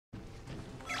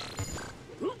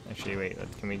Actually, wait,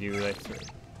 can we do this?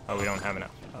 Oh, we don't have enough.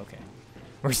 Okay.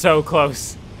 We're so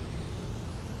close.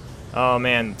 Oh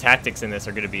man, tactics in this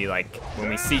are gonna be like, when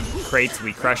we see crates,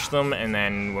 we crush them, and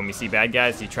then when we see bad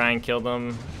guys, you try and kill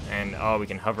them, and oh, we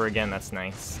can hover again, that's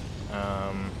nice.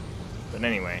 But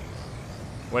anyway,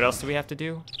 what else do we have to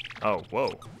do? Oh,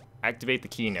 whoa. Activate the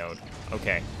key node.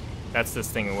 Okay, that's this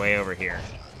thing way over here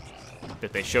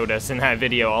that they showed us in that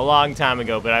video a long time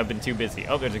ago, but I've been too busy.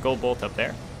 Oh, there's a gold bolt up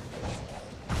there.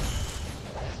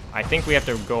 I think we have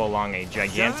to go along a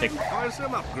gigantic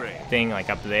thing like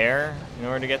up there in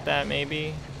order to get that,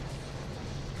 maybe.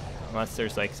 Unless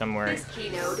there's like somewhere. This key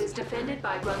node is defended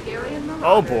by Brungarian marauders.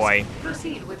 Oh boy.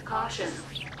 Proceed with caution.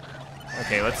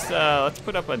 Okay, let's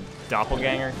put up a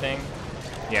doppelganger thing.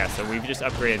 Yeah, so we've just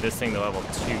upgraded this thing to level 2,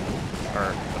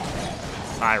 or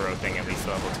the pyro thing at least to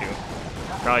level 2.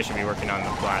 Probably should be working on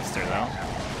the blaster though.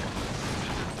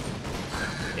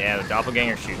 Yeah, the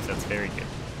doppelganger shoots. That's very good.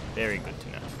 Very good to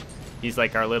know. He's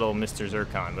like our little Mr.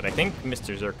 Zircon, but I think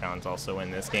Mr. Zircon's also in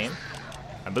this game.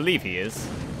 I believe he is.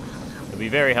 It'll be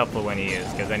very helpful when he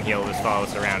is, because then he'll just follow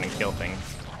us around and kill things.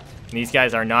 And these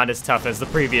guys are not as tough as the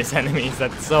previous enemies.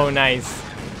 That's so nice.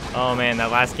 Oh man,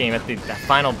 that last game, that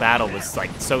final battle was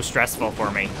like so stressful for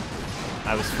me.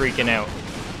 I was freaking out.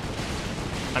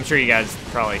 I'm sure you guys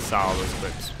probably saw those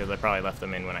clips, because I probably left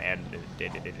them in when I edited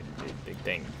the big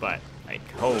thing. But like,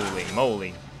 holy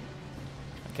moly.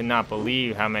 I cannot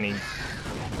believe how many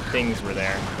things were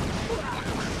there.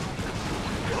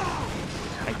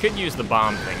 I could use the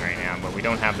bomb thing right now, but we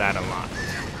don't have that unlocked.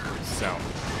 So.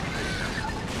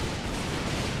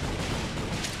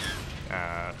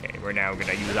 Okay, we're now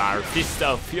gonna use our Fist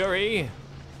of Fury.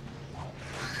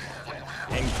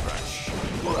 And crush.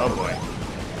 Oh boy.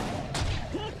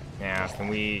 Now,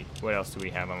 what else do we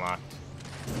have unlocked?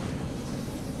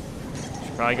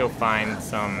 Should probably go find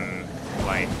some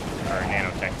life or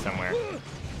nanotech somewhere.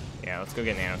 Yeah, let's go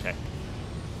get nanotech.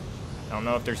 I don't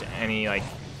know if there's any like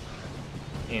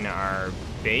in our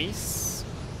base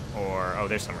or oh,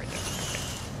 there's some right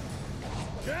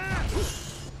there. Okay.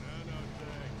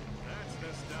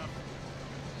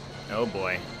 Oh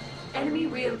boy. Enemy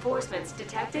reinforcements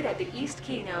detected at the east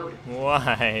key node.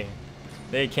 Why?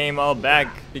 They came all back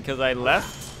because I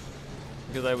left?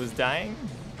 Because I was dying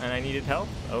and I needed help?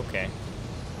 Okay.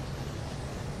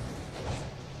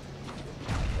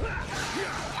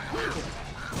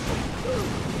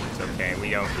 It's okay, we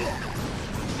don't.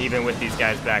 Even with these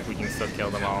guys back, we can still kill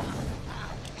them all.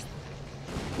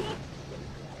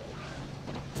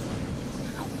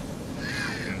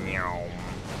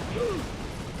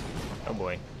 Oh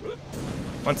boy.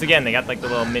 Once again, they got like the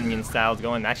little minion styles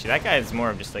going. Actually, that guy is more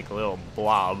of just like a little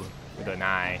blob with an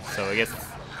eye. So I guess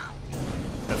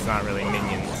that's not really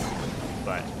minions,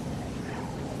 but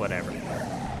whatever.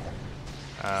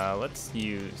 Let's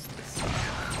use this.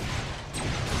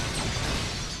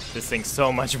 This thing's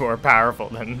so much more powerful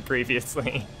than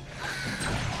previously.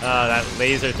 That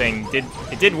laser thing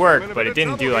did work, but it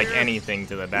didn't do like anything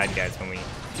to the bad guys when we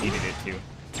needed it to.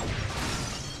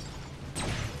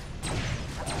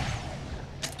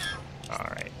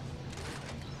 Alright.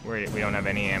 We don't have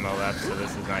any ammo left, so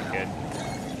this is not good.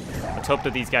 Let's hope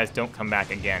that these guys don't come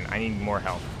back again. I need more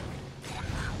help.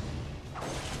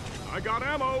 I got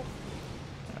ammo.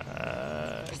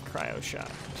 Cryo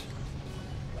shot.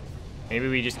 Maybe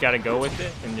we just gotta go with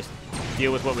it and just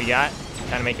deal with what we got.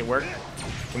 Kind of make it work.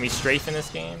 Can we strafe in this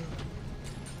game?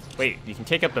 Wait, you can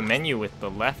take up the menu with the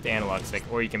left analog stick,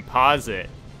 or you can pause it.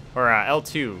 Or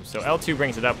L2. So L2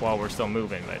 brings it up while we're still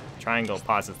moving, but triangle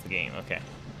pauses the game. Okay.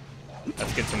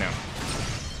 That's good to know.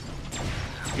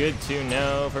 Good to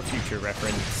know for future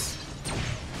reference.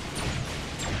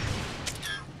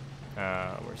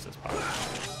 Where's this box?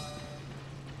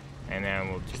 And then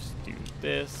we'll just do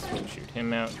this. We'll shoot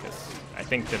him out, because I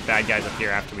think the bad guys up here,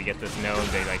 after we get this node,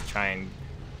 they like try and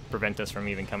prevent us from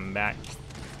even coming back.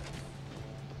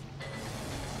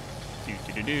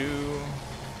 Do.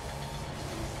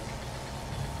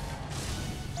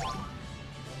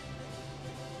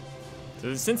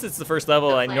 So since it's the first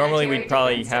level, normally we'd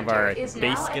probably have our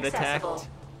base get attacked.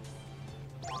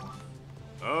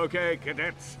 Okay,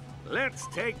 cadets. Let's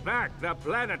take back the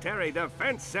Planetary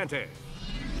Defense Center.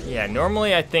 Yeah,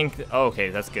 normally I think... Oh, okay,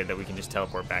 that's good that we can just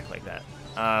teleport back like that.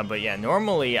 But yeah,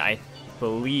 normally I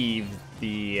believe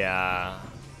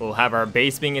we'll have our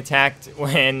base being attacked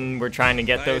when we're trying to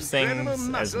get those things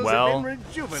as well.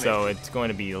 So it's going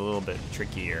to be a little bit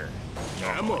trickier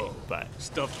normally, but...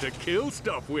 Stuff to kill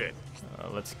stuff with.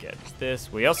 Let's get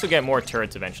this. We also get more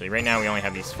turrets eventually. Right now we only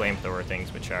have these flamethrower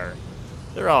things, which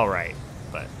they're all right,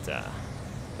 but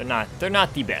they're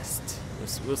not the best.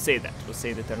 We'll say that. We'll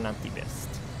say that they're not the best.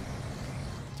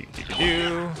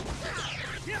 Do.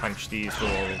 Punch these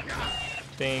little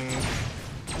things.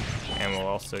 And we'll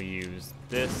also use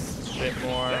this a bit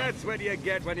more. That's what you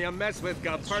get when you mess with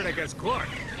Copernicus Quark.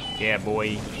 Yeah,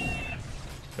 boy.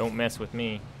 Don't mess with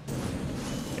me.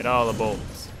 Get all the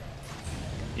bolts.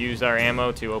 Use our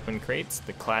ammo to open crates.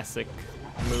 The classic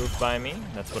move by me.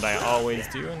 That's what I always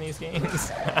do in these games.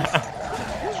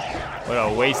 What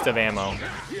a waste of ammo.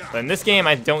 But in this game,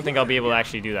 I don't think I'll be able to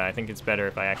actually do that. I think it's better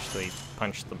if I actually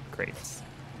punch the crates.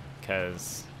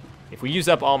 Because if we use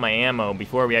up all my ammo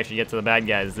before we actually get to the bad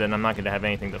guys, then I'm not going to have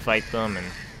anything to fight them, and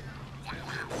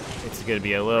it's going to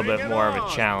be a little bit more of a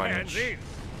challenge.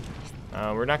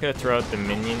 We're not going to throw out the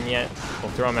minion yet.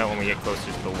 We'll throw him out when we get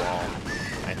closer to the wall,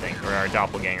 I think, or our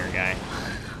doppelganger guy.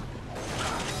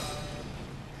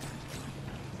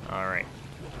 Alright.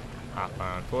 Hop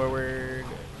on forward.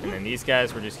 And then these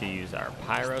guys, we're just going to use our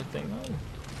pyro thing on.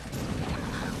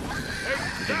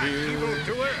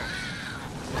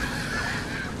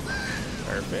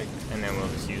 Perfect. And then we'll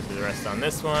just use the rest on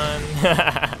this one.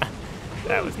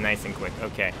 That was nice and quick.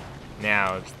 Okay.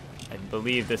 Now, I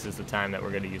believe this is the time that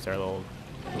we're going to use our little...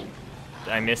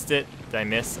 I missed it. Did I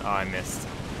miss? Oh, I missed.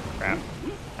 Crap.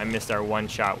 I missed our one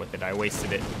shot with it. I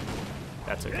wasted it.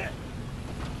 That's okay.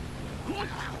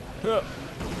 Huh.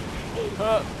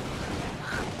 Huh.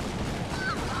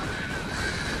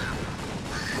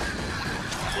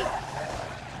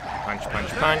 Punch, punch,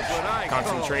 punch.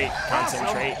 Concentrate,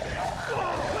 concentrate.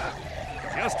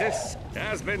 Justice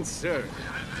has been served.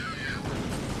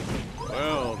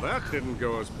 Well, that didn't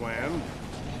go as planned.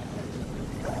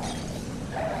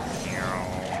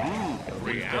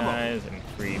 These guys and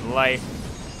free life.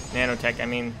 Nanotech, I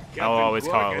mean, I'll always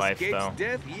call it life, though.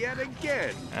 Death yet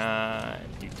again.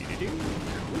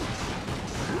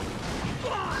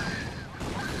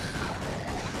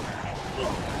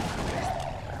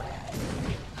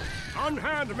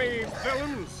 Unhand me,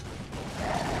 villains!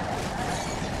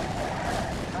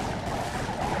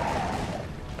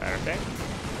 Perfect.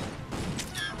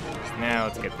 Now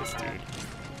let's get this dude.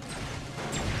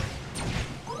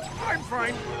 I'm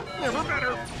fine. Never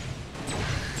better.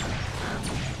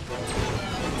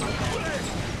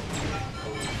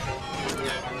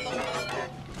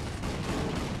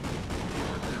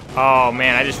 Oh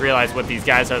man, I just realized what these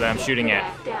guys are that I'm shooting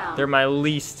at. They're my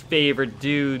least favorite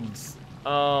dudes.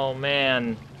 Oh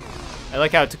man. I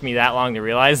like how it took me that long to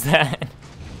realize that.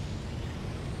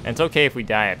 And it's okay if we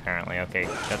die, apparently. Okay,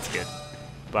 that's good.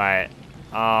 But,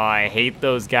 oh, I hate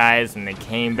those guys, and they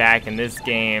came back in this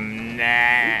game. Nah.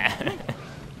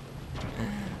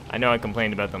 I know I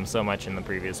complained about them so much in the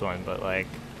previous one, but, like,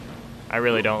 I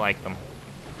really don't like them.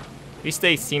 At least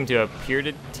they seem to appear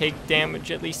to take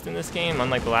damage, at least in this game,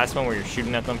 unlike the last one where you're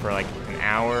shooting at them for, like, an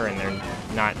hour, and they're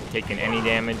not taking any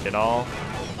damage at all.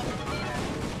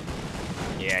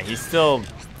 Yeah, he's still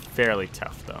fairly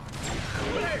tough, though.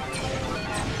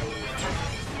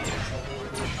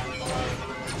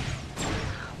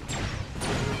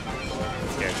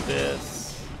 Let's get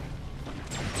this.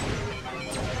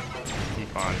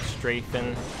 Keep on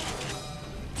strafing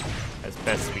as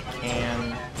best we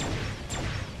can.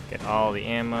 Get all the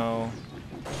ammo.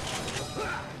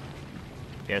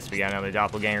 Yes, we got another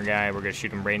doppelganger guy. We're gonna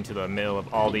shoot him right into the middle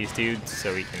of all these dudes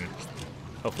so we can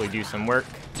hopefully do some work.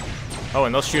 Oh,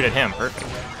 and they'll shoot at him. Perfect.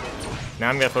 Now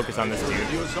I'm gonna focus on this dude.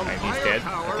 And he's dead.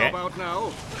 Okay.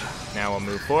 Now we'll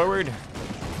move forward.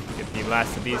 Get the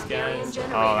last of these guys.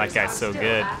 Oh, that guy's so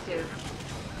good.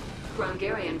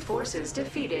 Brungarian forces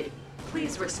defeated.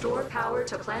 Please restore power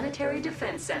to Planetary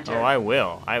Defense Center. Oh, I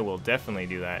will. I will definitely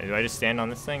do that. Do I just stand on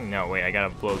this thing? No, wait. I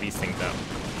gotta blow these things up.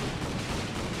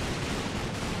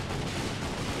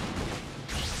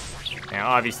 Now,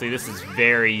 obviously, this is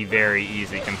very, very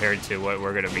easy compared to what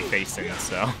we're going to be facing,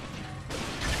 so...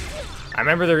 I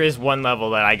remember there is one level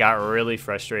that I got really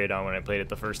frustrated on when I played it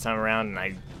the first time around, and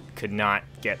I could not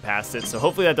get past it, so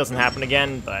hopefully that doesn't happen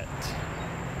again, but...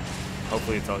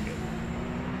 hopefully it's all good.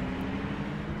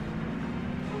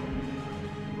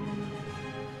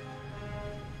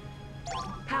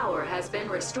 Power has been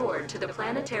restored to the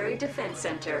Planetary Defense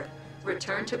Center.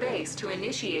 Return to base to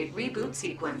initiate reboot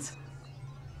sequence.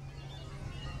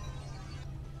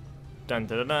 Dun,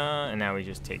 dun, dun, dun. And now we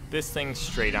just take this thing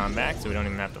straight on back, so we don't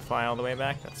even have to fly all the way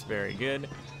back. That's very good.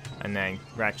 And then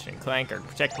Ratchet and Clank are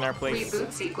protecting our place.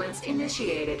 Reboot sequence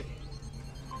initiated.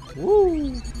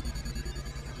 Woo!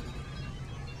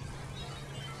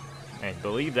 I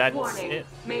believe that's Warning. it.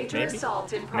 Major Maybe?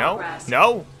 assault in No, progress.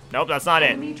 no, nope, that's not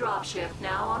it. Enemy dropship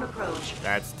now on approach.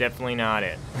 That's definitely not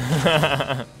it.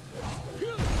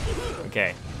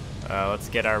 Okay, let's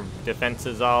get our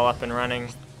defenses all up and running.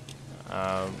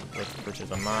 Let's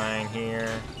purchase a mine here.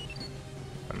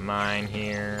 A mine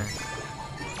here.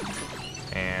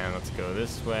 And let's go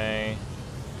this way.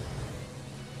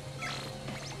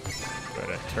 Put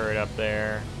a turret up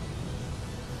there.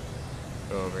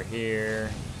 Go over here.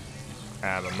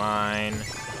 Grab a mine.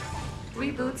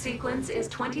 Reboot sequence is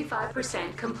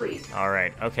 25% complete.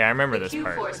 Alright, okay, I remember this part.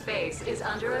 The Q-Force base is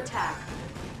under attack.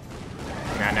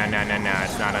 No,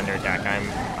 it's not under attack.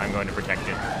 I'm going to protect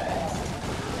it.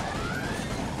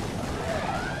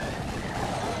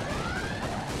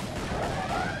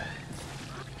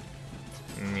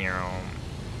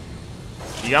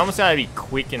 You almost gotta be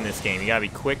quick in this game. You gotta be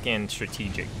quick and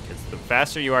strategic, because the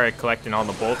faster you are at collecting all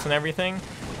the bolts and everything,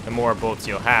 the more bolts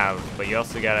you'll have, but you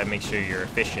also gotta make sure you're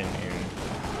efficient in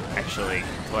actually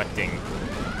collecting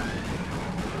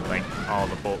like all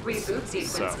the bolts. Reboot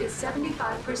sequence is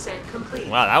 75% complete.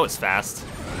 Wow, that was fast.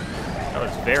 That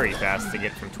was very fast to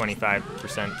get from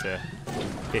 25% to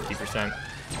 50%.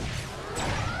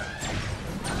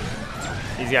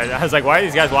 These guys, I was like, why are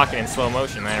these guys walking in slow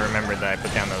motion? And I remembered that I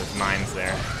put down those mines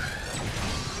there.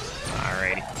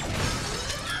 Alrighty.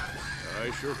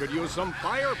 I sure could use some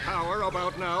firepower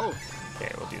about now.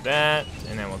 Okay, we'll do that,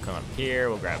 and then we'll come up here,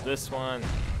 we'll grab this one.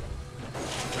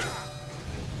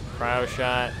 Cryo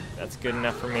shot, that's good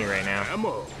enough for me right now.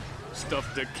 Ammo.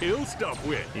 Stuff to kill stuff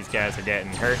with. These guys are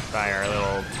getting hurt by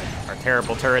our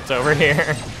terrible turrets over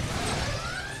here.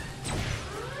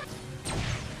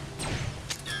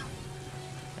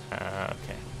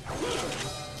 Okay.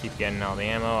 Keep getting all the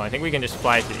ammo. I think we can just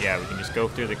fly through, yeah, we can just go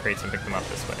through the crates and pick them up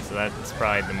this way. So that's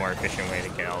probably the more efficient way to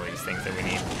get all these things that we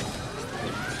need.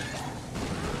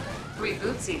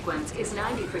 Reboot sequence is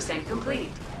 90% complete.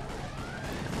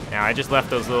 Now I just left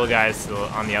those little guys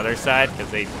on the other side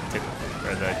because the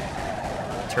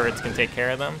turrets can take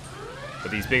care of them.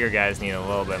 But these bigger guys need a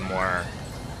little bit more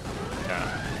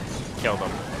to kill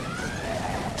them.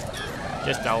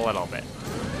 Just a little bit.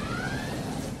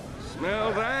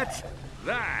 Smell that?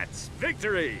 That's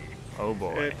victory! Oh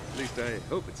boy. At least I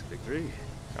hope it's victory.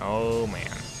 Oh man.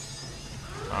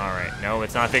 Alright, no,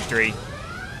 it's not victory.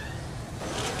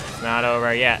 It's not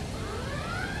over yet.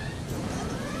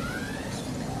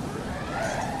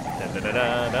 Da, da, da,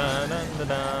 da, da, da,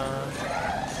 da.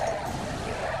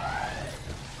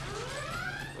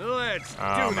 Let's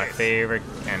do my this. favorite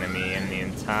enemy in the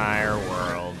entire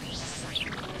world.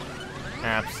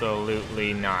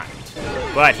 Absolutely not.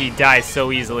 But he dies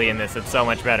so easily in this, it's so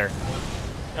much better.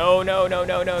 No, no, no,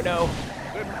 no, no, no.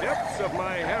 The depths of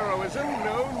my heroism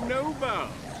know no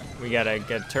bounds. We gotta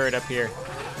get a turret up here.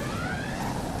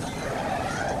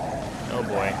 Oh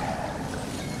boy.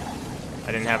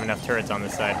 I didn't have enough turrets on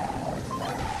this side.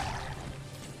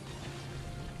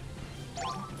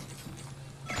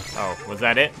 Oh, was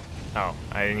that it? Oh,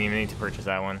 I didn't even need to purchase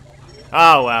that one.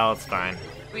 Oh, well, it's fine.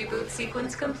 Reboot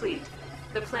sequence complete.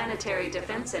 The Planetary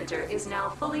Defense Center is now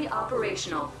fully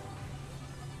operational.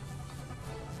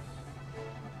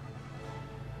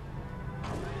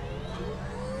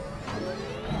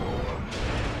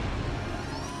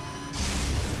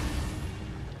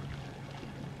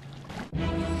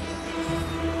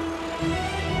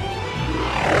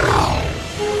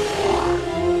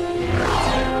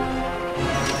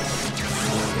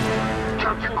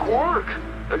 Captain Quark,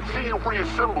 I see you've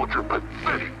reassembled your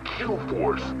pathetic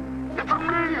Q-Force. It's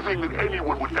amazing that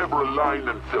anyone would ever align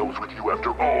themselves with you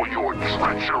after all your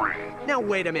treachery. Now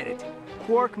wait a minute.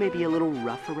 Quark may be a little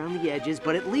rough around the edges,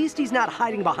 but at least he's not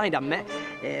hiding behind a mask.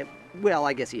 Well,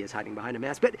 I guess he is hiding behind a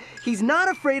mask, but he's not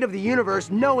afraid of the universe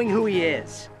knowing who he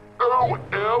is. Oh,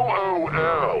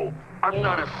 LOL. I'm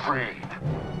not afraid.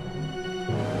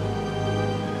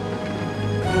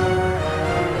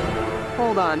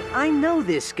 Hold on, I know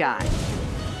this guy.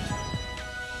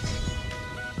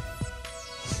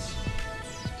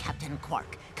 Captain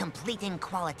Quark, completing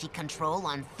quality control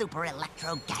on Super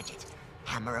Electro Gadget.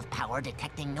 Hammer of power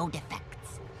detecting no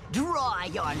defects. Draw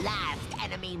your last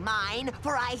enemy mine,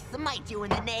 for I smite you in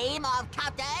the name of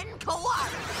Captain Quark!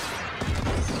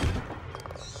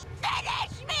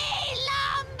 Finish me,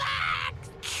 Lombax!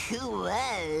 Cool.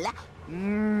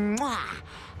 Mwah.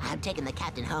 I'm taking the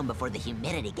captain home before the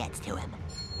humidity gets to him.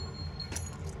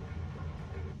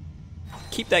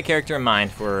 Keep that character in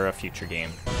mind for a future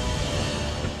game.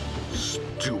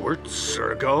 Stuart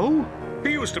Sergo?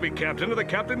 He used to be captain of the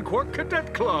Captain Quark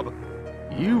Cadet Club.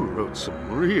 You wrote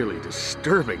some really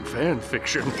disturbing fan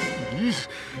fiction.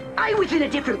 I was in a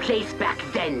different place back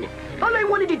then. All I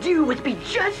wanted to do was be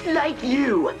just like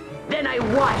you. Then I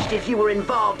watched as you were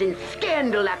involved in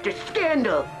scandal after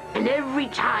scandal. And every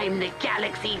time the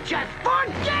galaxy just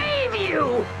forgave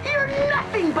you! You're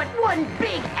nothing but one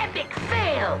big epic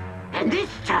fail! And this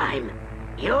time,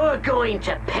 you're going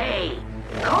to pay.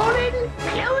 colon,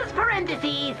 close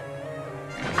parentheses.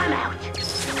 I'm out.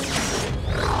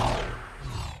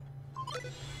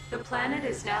 The planet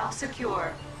is now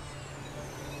secure.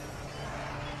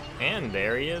 And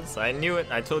there he is. I knew it.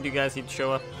 I told you guys he'd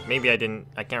show up. Maybe I didn't.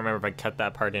 I can't remember if I cut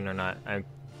that part in or not.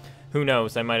 Who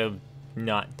knows? I might have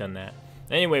not done that.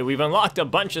 Anyway, we've unlocked a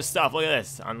bunch of stuff. Look at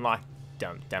this. Unlocked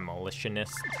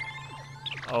demolitionist.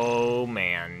 Oh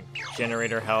man.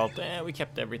 Generator help. We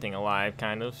kept everything alive,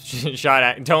 kind of.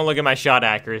 Don't look at my shot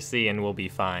accuracy and we'll be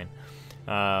fine.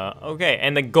 Okay,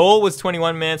 and the goal was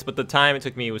 21 minutes, but the time it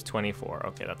took me was 24.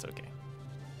 Okay, that's okay.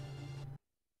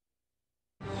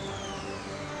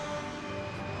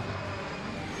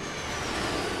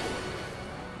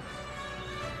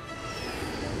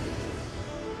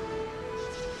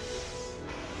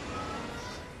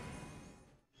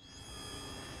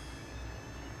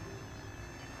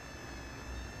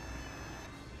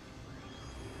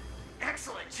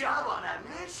 Excellent job on that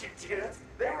mission, dudes.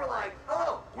 They were like,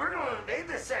 oh, we're going to invade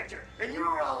this sector. And you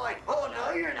were all like, oh,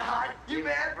 no, you're not. You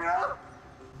mad, bro?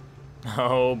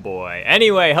 Oh boy.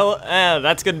 Anyway,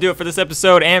 that's gonna do it for this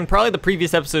episode, and probably the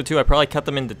previous episode too. I probably cut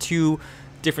them into 2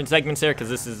 different segments there because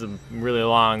this is a really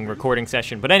long recording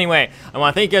session. But anyway, I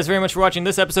want to thank you guys very much for watching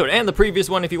this episode and the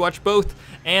previous one if you watched both.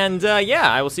 And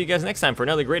yeah, I will see you guys next time for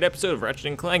another great episode of Ratchet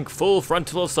and Clank Full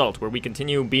Frontal Assault, where we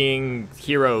continue being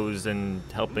heroes and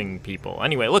helping people.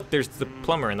 Anyway, look, there's the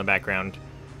plumber in the background.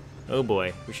 Oh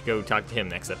boy, we should go talk to him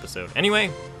next episode.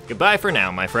 Anyway, goodbye for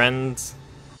now, my friends.